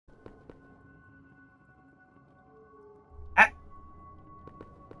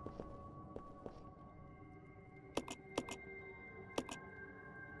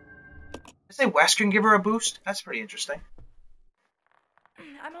Say wesker can give her a boost? That's pretty interesting.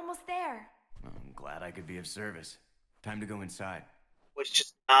 I'm almost there. Well, I'm glad I could be of service. Time to go inside. Which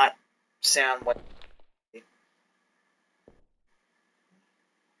does not sound like...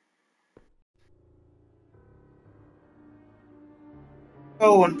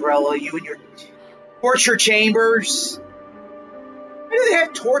 Oh, Umbrella, you and your torture chambers. Why do they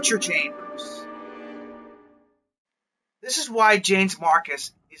have torture chambers? This is why James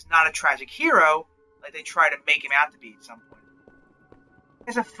Marcus is not a tragic hero, like they try to make him out to be at some point. He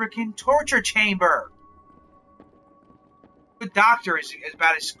has a freaking torture chamber. The Doctor is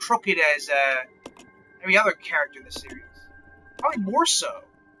about as crooked as every other character in the series. Probably more so.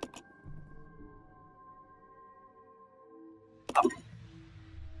 Up.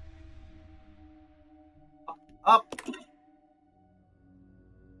 Up.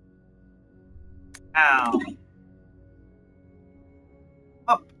 Down.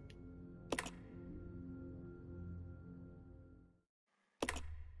 Up.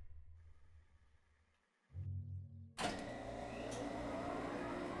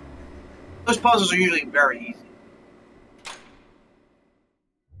 Those puzzles are usually very easy.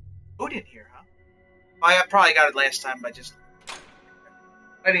 Who didn't hear, huh? Oh, I probably got it last time, but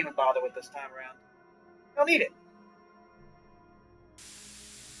I didn't even bother with this time around. Don't need it.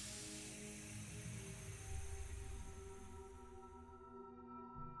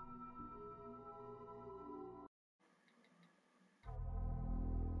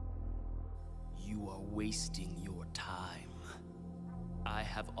 You are wasting your time. I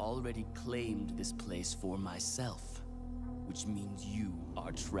have already claimed this place for myself, which means you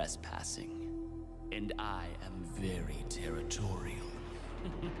are trespassing. And I am very territorial.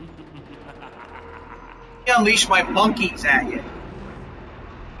 I unleash my monkeys at you.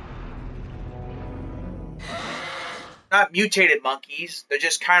 Not mutated monkeys. They're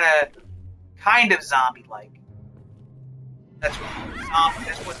just kind of zombie-like. That's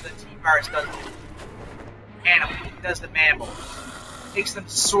what the T-virus does to animals. It does to mammals. Makes them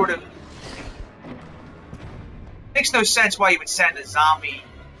sort of... Makes no sense why you would send a zombie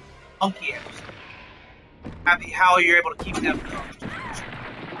monkey out. How you're able to keep them from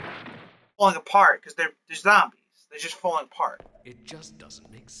falling apart, because they're zombies. They're just falling apart. It just doesn't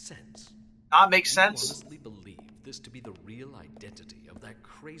make sense. Not make sense? You honestly believe this to be the real identity of that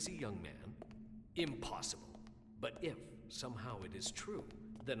crazy young man? Impossible. But if somehow it is true,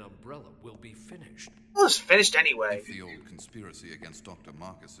 then Umbrella will be finished. Well, it's finished anyway. If the old conspiracy against Dr.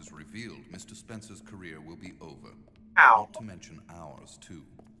 Marcus is revealed, Mr. Spencer's career will be over. How? Not to mention ours, too.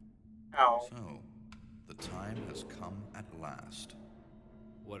 How? So, the time has come at last.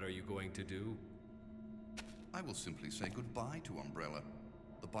 What are you going to do? I will simply say goodbye to Umbrella.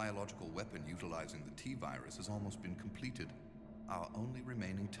 The biological weapon utilizing the T-virus has almost been completed. Our only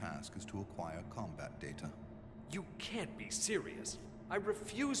remaining task is to acquire combat data. You can't be serious. I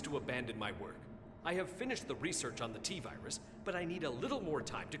refuse to abandon my work. I have finished the research on the T-virus, but I need a little more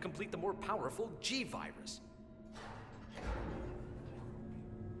time to complete the more powerful G-virus.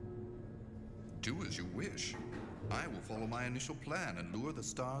 Do as you wish. I will follow my initial plan and lure the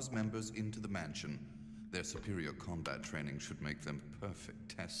STARS members into the mansion. Their superior combat training should make them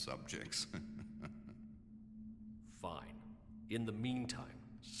perfect test subjects. Fine. In the meantime,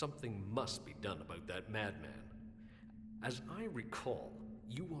 something must be done about that madman. As I recall,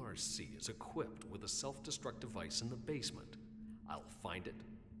 URC is equipped with a self-destruct device in the basement. I'll find it,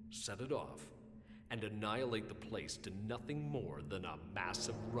 set it off, and annihilate the place to nothing more than a mass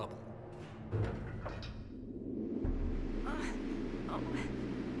of rubble.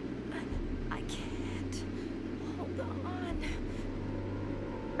 I can't. Hold on.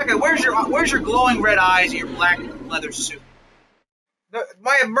 Okay, where's your glowing red eyes and your black leather suit?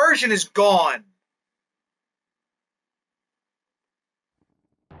 My immersion is gone.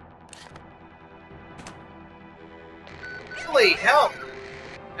 Really, help!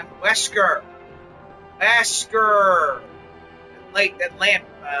 And Wesker! That lamp,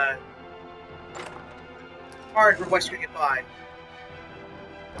 hard for Wesker to get by.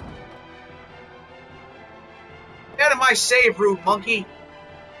 Get out of my save room, monkey!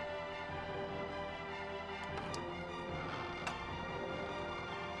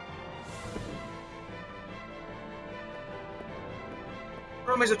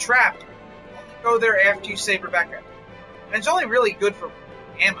 Room is a trap. Only go there after you save Rebecca. And it's only really good for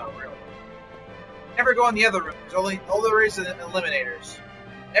ammo, really. Never go in the other room, because all there is eliminators.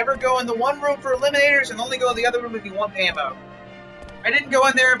 Never go in the one room for eliminators, and only go in the other room if you want ammo. I didn't go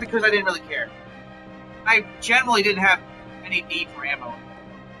in there because I didn't really care. I generally didn't have any need for ammo.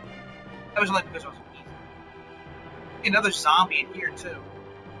 That was only because it was easy. Another zombie in here, too.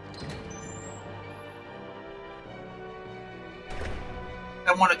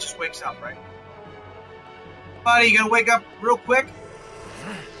 that one that just wakes up, right? Buddy, you gonna wake up real quick?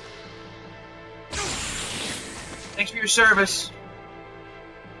 Thanks for your service.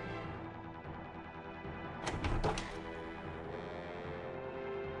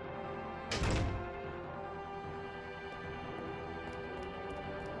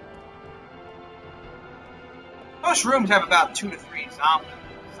 Most rooms have about 2 to 3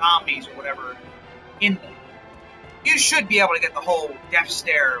 zombies or whatever in them. You should be able to get the whole death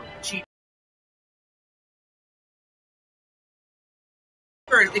stare achievement.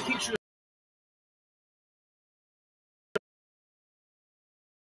 It keeps you.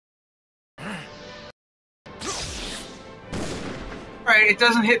 Right, it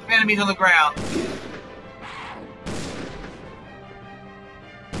doesn't hit enemies on the ground.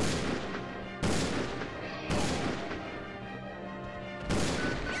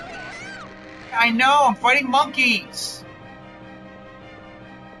 I know, I'm fighting monkeys!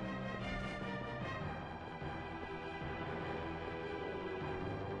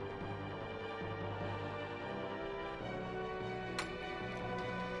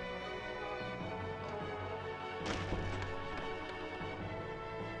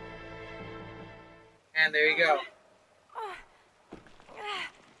 And there you go.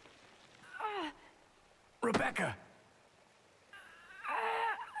 Rebecca!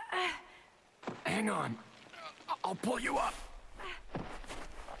 Hang on. I'll pull you up.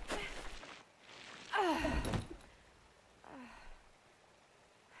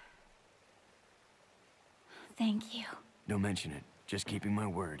 Thank you. Don't mention it. Just keeping my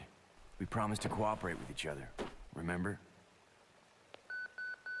word. We promised to cooperate with each other. Remember?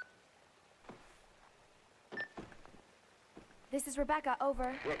 This is Rebecca,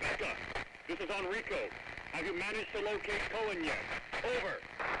 over. Rebecca, this is Enrico. Have you managed to locate Cohen yet? Over.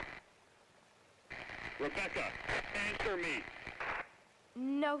 Rebecca, answer me.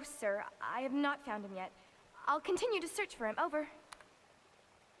 No, sir. I have not found him yet. I'll continue to search for him, over.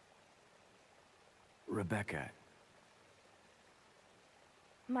 Rebecca.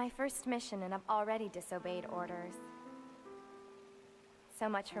 My first mission, and I've already disobeyed orders. So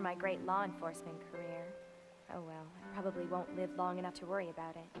much for my great law enforcement career. Oh well, I probably won't live long enough to worry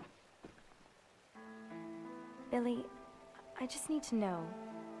about it. Billy, I just need to know.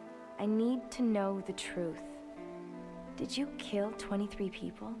 I need to know the truth. Did you kill 23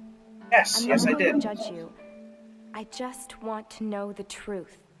 people? Yes, yes I I'm not going did. to judge you. I just want to know the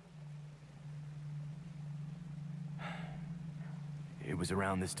truth. It was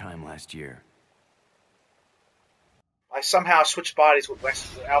around this time last year. I somehow switched bodies with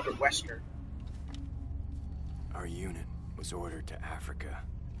Albert Wesker. Our unit was ordered to Africa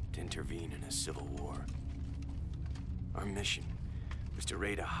to intervene in a civil war. Our mission was to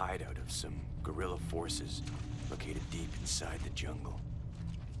raid a hideout of some guerrilla forces located deep inside the jungle.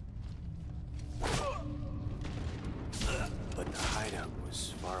 But the hideout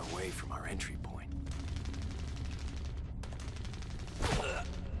was far away from our entry point.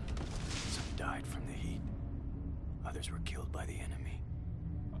 Some died from the heat. Others were killed by the enemy.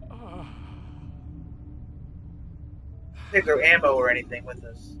 Didn't throw ammo or anything with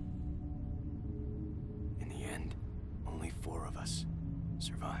us. In the end, only 4 of us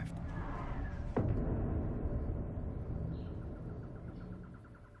survived.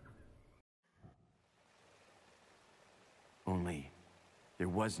 Only, there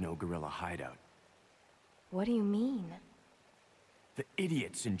was no guerrilla hideout. What do you mean? The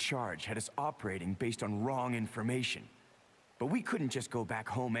idiots in charge had us operating based on wrong information. But we couldn't just go back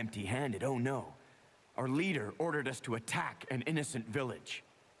home empty-handed, oh no. Our leader ordered us to attack an innocent village.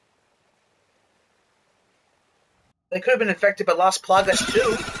 They could have been infected by Las Plagas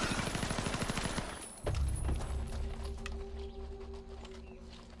too.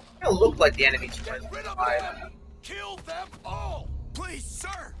 It looked like the enemies were alive. Kill them all! Please,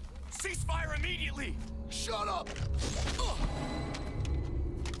 sir! Ceasefire immediately! Shut up!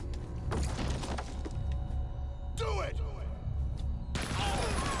 Do it!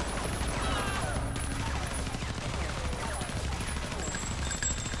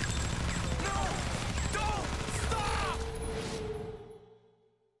 No! Don't! Stop!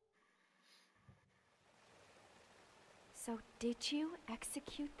 So did you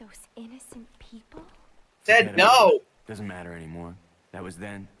execute those innocent people? Said no! Doesn't matter anymore. That was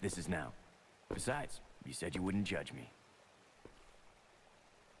then, this is now. Besides, you said you wouldn't judge me.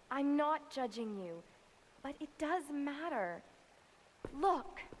 I'm not judging you, but it does matter.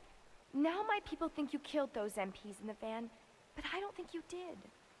 Look, now my people think you killed those MPs in the van, but I don't think you did.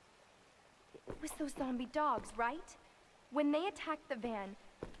 It was those zombie dogs, right? When they attacked the van,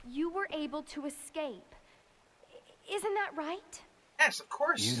 you were able to escape. Isn't that right? Yes, of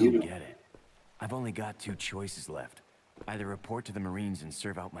course. You don't get it. I've only got 2 choices left. Either report to the Marines and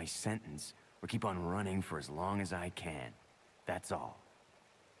serve out my sentence, or keep on running for as long as I can. That's all.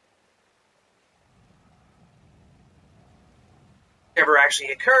 Whatever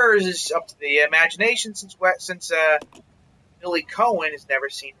actually occurs is up to the imagination, since Billy Cohen has never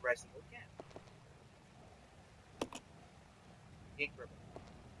seen Resident Evil again. Ink ribbon.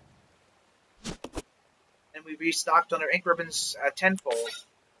 And we restocked on our ink ribbons tenfold.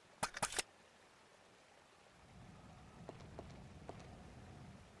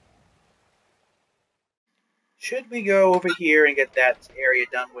 Should we go over here and get that area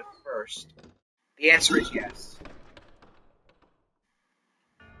done with first? The answer is yes.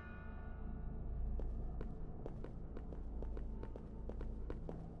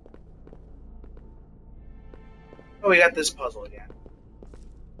 Oh, we got this puzzle again.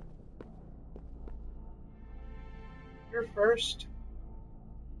 Here first.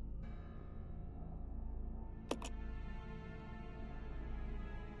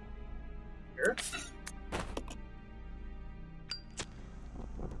 Here.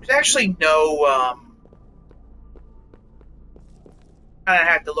 There's actually no, kind of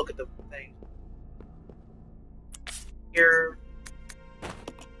have to look at the thing. Here,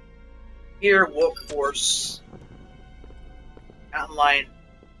 wolf horse, mountain lion,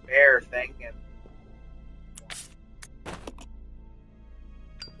 bear thing, and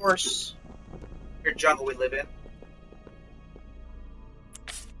horse, here jungle we live in.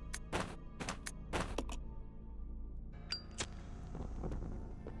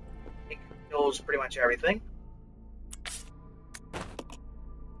 Kills pretty much everything.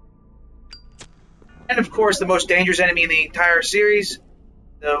 And of course, the most dangerous enemy in the entire series,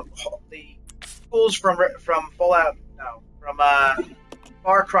 the fools from Fallout, no, from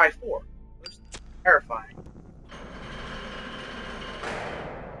Far Cry 4. Those are terrifying.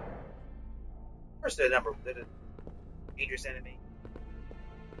 Of course, they're a dangerous enemy.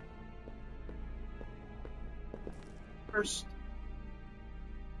 First.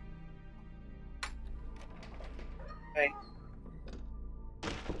 Okay.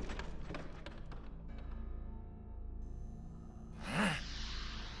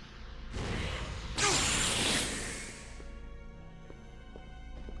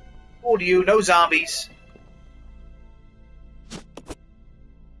 Fooled you, no zombies.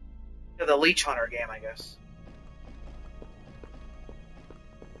 The Leech Hunter game, I guess.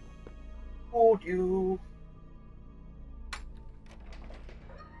 Fooled you.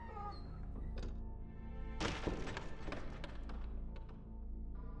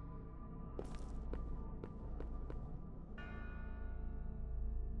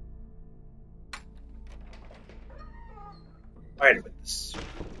 Alright, with this. I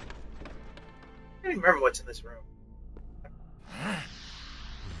don't even remember what's in this room.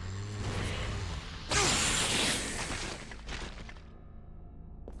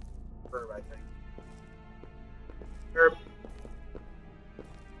 Herb, I think. Herb.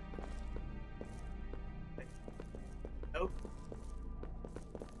 Nope.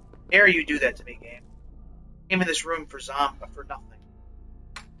 Dare you do that to me, game? Came in this room for nothing.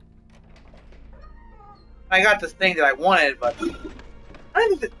 I got the thing that I wanted, but I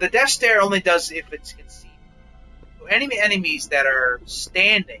think the death stare only does if it's conceived. So any enemies that are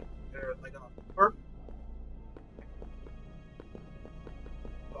standing, they're like on the floor.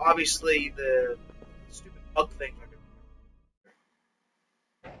 Obviously, the stupid bug things are going to be.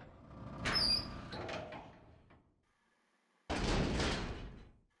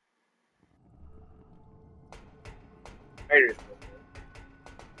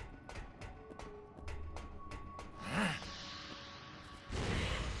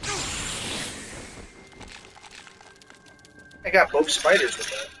 I got both spiders with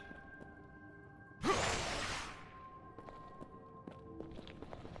that.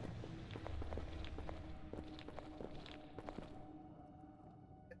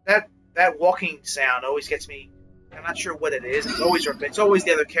 That walking sound always gets me. I'm not sure what it is. It's always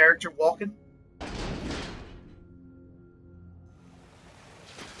the other character walking.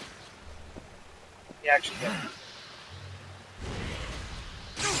 Yeah, actually, yeah.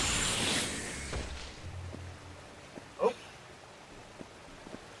 Oh.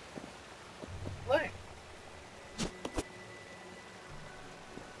 Play.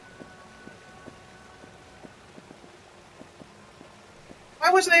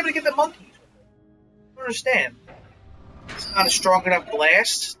 Why wasn't I able to get the monkeys with it? I don't understand. It's not a strong enough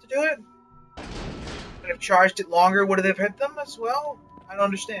blast to do it? Would have charged it longer, would it have hit them as well? I don't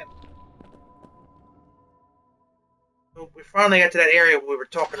understand. So we finally got to that area we were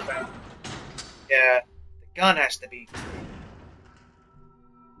talking about. Yeah, the gun has to be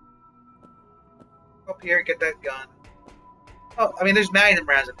up here, get that gun. Oh, I mean, there's magnum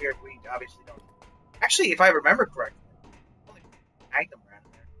rounds up here. We obviously don't. Actually, if I remember correctly, only magnum round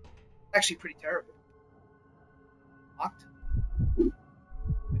in there. Actually, pretty terrible. Locked.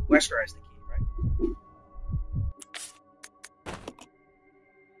 Wesker has the key, right?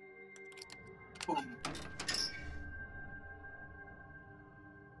 Boom.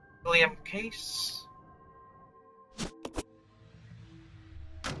 William Case.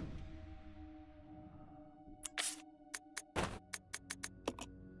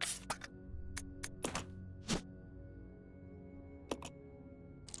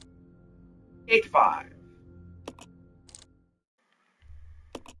 Gate 5.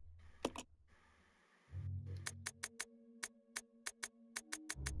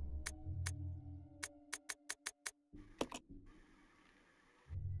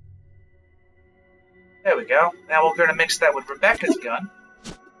 There we go. Now we're going to mix that with Rebecca's gun.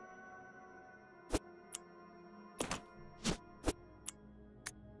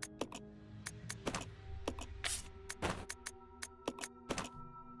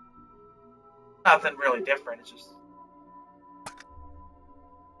 Nothing really different. It's just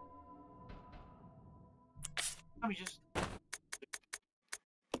let me just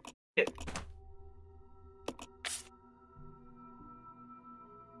hit.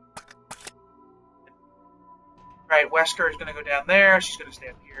 Right, Wesker is going to go down there. She's going to stay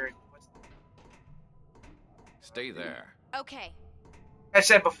up here. Stay there. Okay. Like I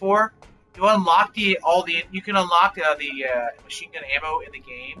said before, you unlock you can unlock the machine gun ammo in the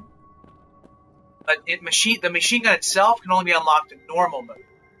game, but the machine gun itself can only be unlocked in normal mode.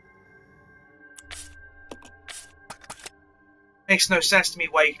 Makes no sense to me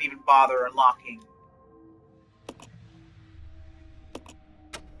why you can even bother unlocking.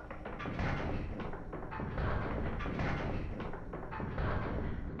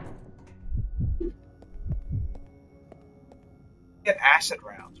 Get acid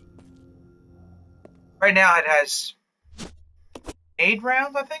rounds. Right now it has grenade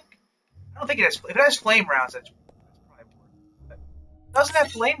rounds, I think. I don't think it has. If it has flame rounds, that's probably important. But it doesn't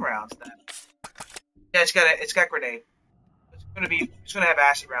have flame rounds then. Yeah, it's got grenade. It's gonna have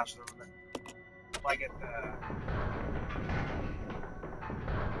acid rounds. So I get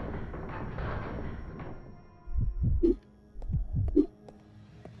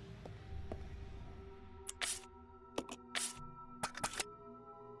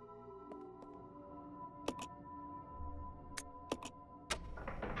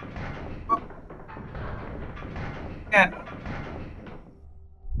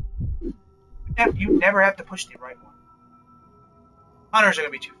and you never have to push the right one. Hunters are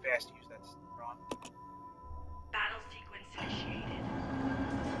going to be too fast to use that strong. Battle sequence initiated.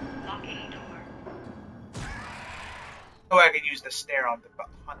 Locking door. Oh, I could use the stare on the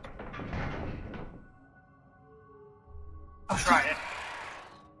hunter. I'll try it.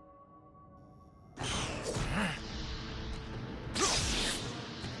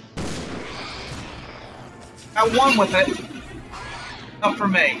 Got one with it. Enough for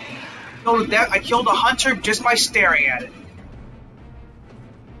me. I killed a hunter just by staring at it.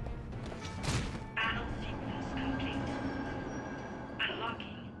 Battle sequence complete.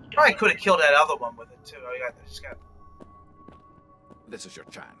 Unlocking. Probably could have killed that other one with it too. This is your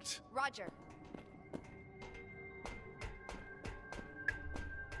chance. Roger.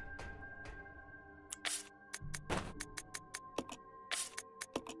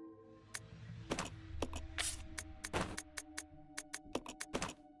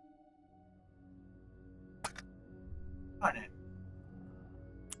 On it.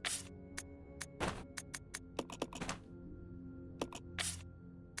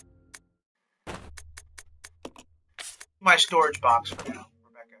 My storage box for now,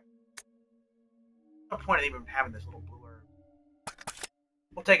 Rebecca. No point in even having this little blue herb.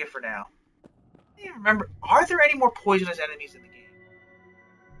 We'll take it for now. I don't even remember. Are there any more poisonous enemies in the game?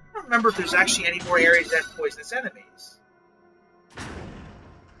 I don't remember if there's actually any more areas that have poisonous enemies.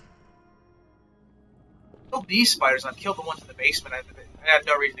 Killed these spiders and I've killed the ones in the basement. I have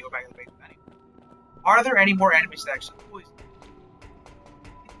no reason to go back in the basement anyway. Are there any more enemies that actually poison?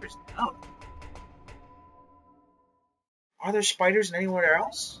 I think there's no. Are there spiders anywhere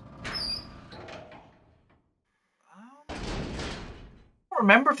else? I don't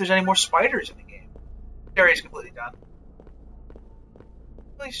remember if there's any more spiders in the game. The area's completely done.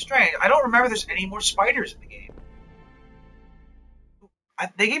 Really strange. I don't remember there's any more spiders in the game.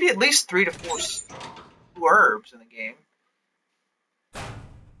 They give you at least 3 to 4 herbs in the game.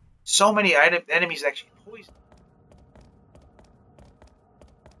 So many enemies actually poison.